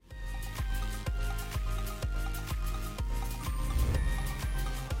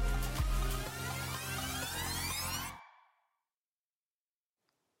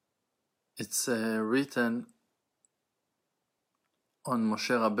It's written on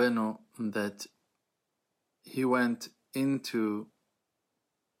Moshe Rabbeinu that he went into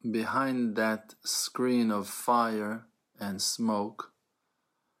behind that screen of fire and smoke,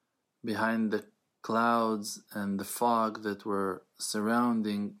 behind the clouds and the fog that were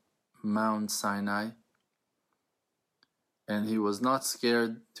surrounding Mount Sinai, and he was not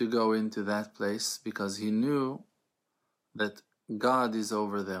scared to go into that place because he knew that God is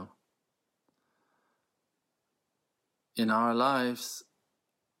over there. In our lives,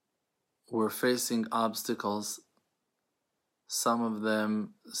 we're facing obstacles. Some of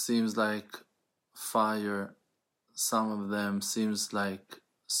them seems like fire, some of them seems like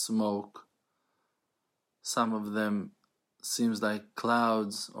smoke, some of them seems like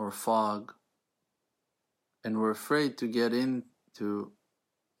clouds or fog, and we're afraid to get in, to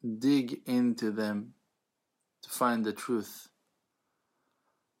dig into them, to find the truth.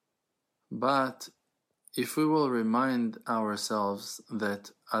 But if we will remind ourselves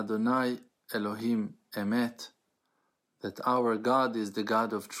that Adonai Elohim Emet, that our God is the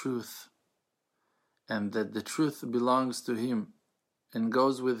God of truth, and that the truth belongs to Him and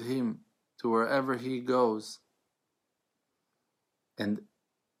goes with Him to wherever He goes, and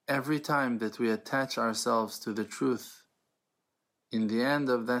every time that we attach ourselves to the truth, in the end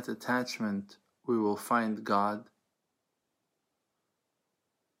of that attachment we will find God.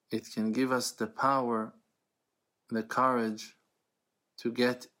 It can give us the power, the courage to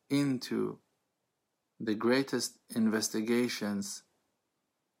get into the greatest investigations,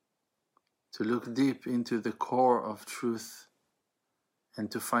 to look deep into the core of truth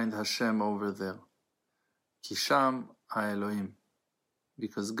and to find Hashem over there. Kisham HaElohim,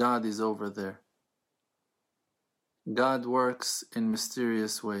 because God is over there. God works in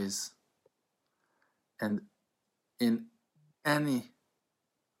mysterious ways, and in any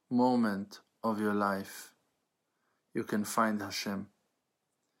moment of your life you can find Hashem.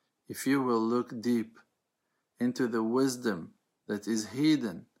 If you will look deep into the wisdom that is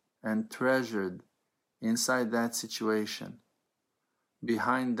hidden and treasured inside that situation,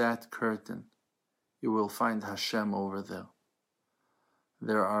 behind that curtain, you will find Hashem over there.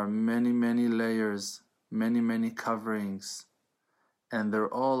 There are many, many layers, many, many coverings, and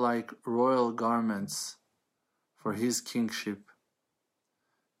they're all like royal garments for His kingship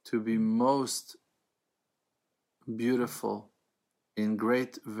to be most beautiful in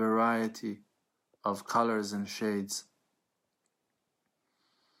great variety of colors and shades.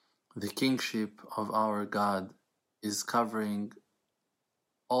 The kingship of our God is covering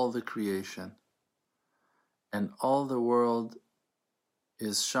all the creation, and all the world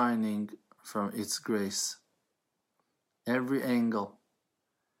is shining from its grace. Every angle,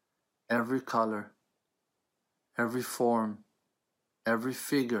 every color, every form, every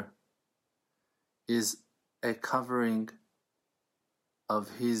figure is a covering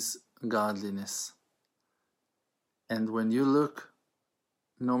of His godliness. And when you look,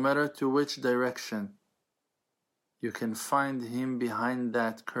 no matter to which direction, you can find Him behind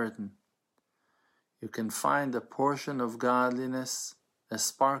that curtain. You can find a portion of godliness, a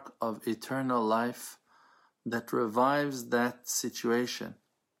spark of eternal life that revives that situation.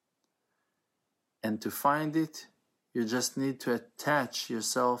 And to find it, you just need to attach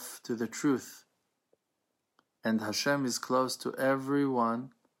yourself to the truth. And Hashem is close to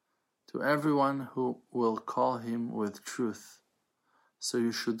everyone who will call Him with truth. So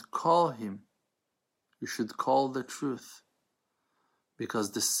you should call Him. You should call the truth.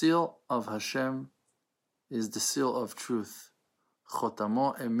 Because the seal of Hashem is the seal of truth.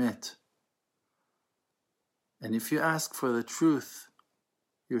 Chotamo emet. And if you ask for the truth,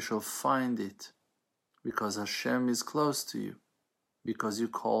 you shall find it. Because Hashem is close to you. Because you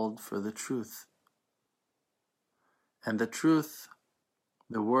called for the truth. And the truth,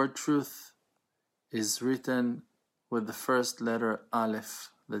 the word truth, is written with the first letter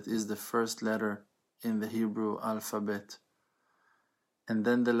Aleph, that is the first letter in the Hebrew alphabet. And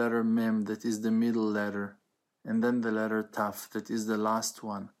then the letter Mem, that is the middle letter. And then the letter Taf, that is the last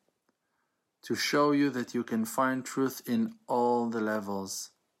one. To show you that you can find truth in all the levels.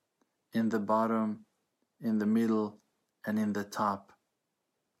 In the bottom, in the middle, and in the top.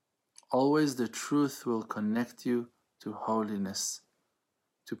 Always the truth will connect you to holiness,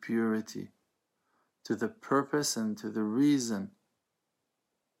 to purity, to the purpose and to the reason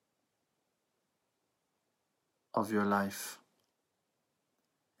of your life.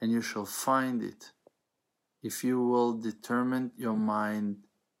 And you shall find it if you will determine your mind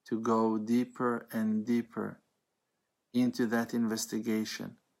to go deeper and deeper into that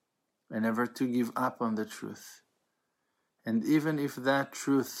investigation and never to give up on the truth And even if that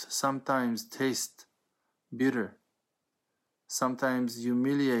truth sometimes tastes bitter, sometimes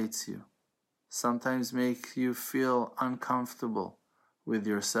humiliates you, sometimes makes you feel uncomfortable with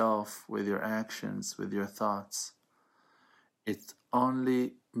yourself, with your actions, with your thoughts, it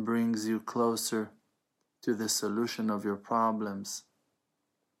only brings you closer to the solution of your problems,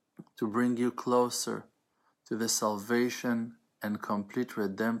 to bring you closer to the salvation and complete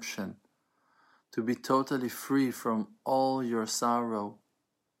redemption, to be totally free from all your sorrow,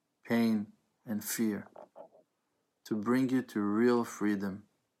 pain, and fear, to bring you to real freedom,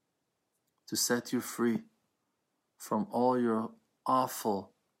 to set you free from all your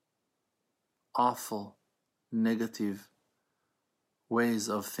awful, negative ways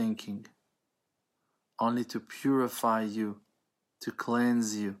of thinking, only to purify you, to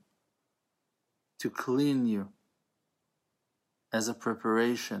cleanse you, to clean you as a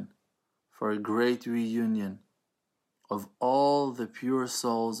preparation for a great reunion of all the pure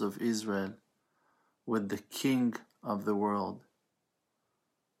souls of Israel with the King of the world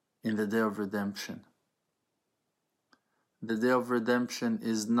in the day of redemption. The day of redemption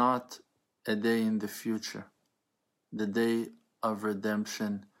is not a day in the future. The day of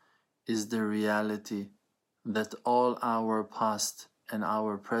redemption is the reality that all our past and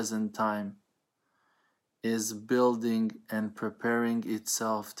our present time is building and preparing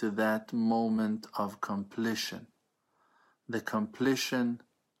itself to that moment of completion, the completion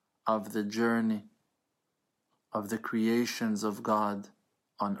of the journey of the creations of God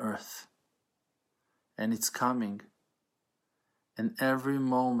on earth. And it's coming. And every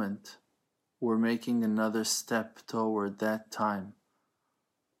moment we're making another step toward that time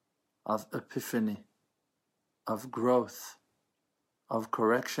of epiphany, of growth, of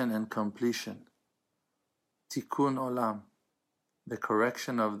correction and completion. Tikkun Olam, the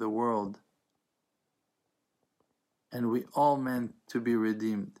correction of the world. And we all meant to be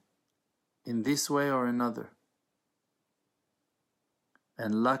redeemed in this way or another.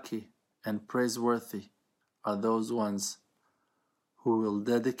 And lucky and praiseworthy are those ones who will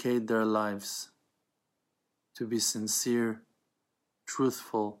dedicate their lives to be sincere,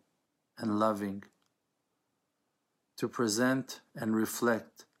 truthful, and loving, to present and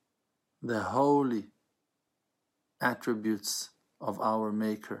reflect the holy attributes of our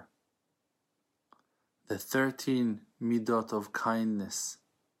Maker, the 13 midot of kindness.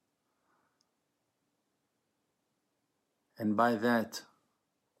 And by that,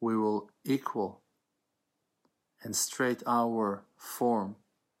 we will equal and straight our form,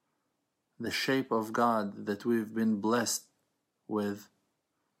 the shape of God that we've been blessed with,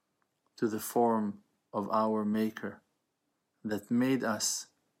 to the form of our Maker that made us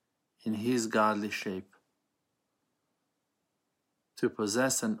in His godly shape, to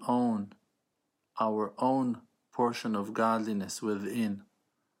possess and own our own portion of godliness within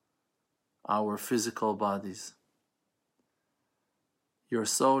our physical bodies. Your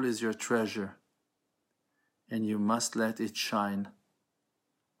soul is your treasure, and you must let it shine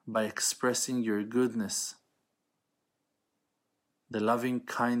by expressing your goodness, the loving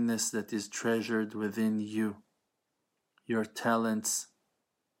kindness that is treasured within you, your talents,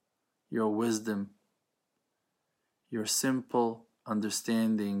 your wisdom, your simple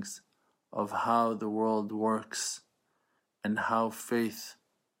understandings of how the world works and how faith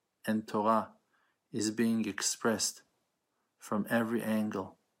and Torah is being expressed from every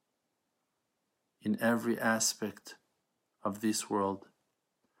angle, in every aspect of this world.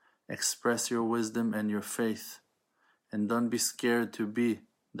 Express your wisdom and your faith, and don't be scared to be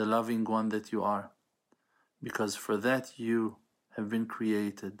the loving one that you are, because for that you have been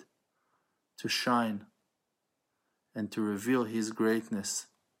created, to shine and to reveal His greatness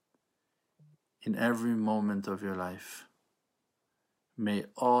in every moment of your life. May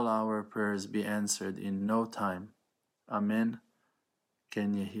all our prayers be answered in no time. Amen.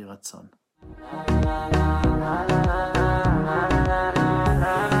 Ken Yehi Ratzon.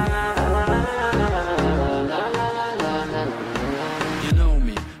 You know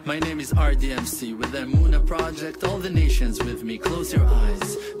me, my name is RDMC. With the Emunah Project, all the nations with me. Close your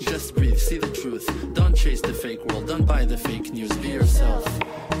eyes, just breathe, see the truth. Don't chase the fake world, don't buy the fake news. Be yourself,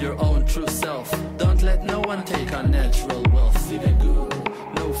 your own true self. Don't let no one take our natural wealth. See the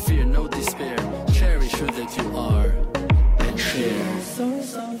good, no fear, no despair. Cherish who that you are and share.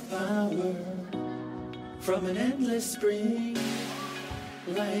 Source of power from an endless spring.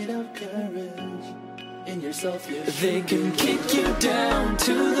 Light of courage in yourself. They can kick you down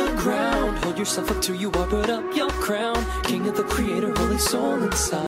to the ground. Hold yourself up till you are, put up your crown. King of the Creator, holy soul inside.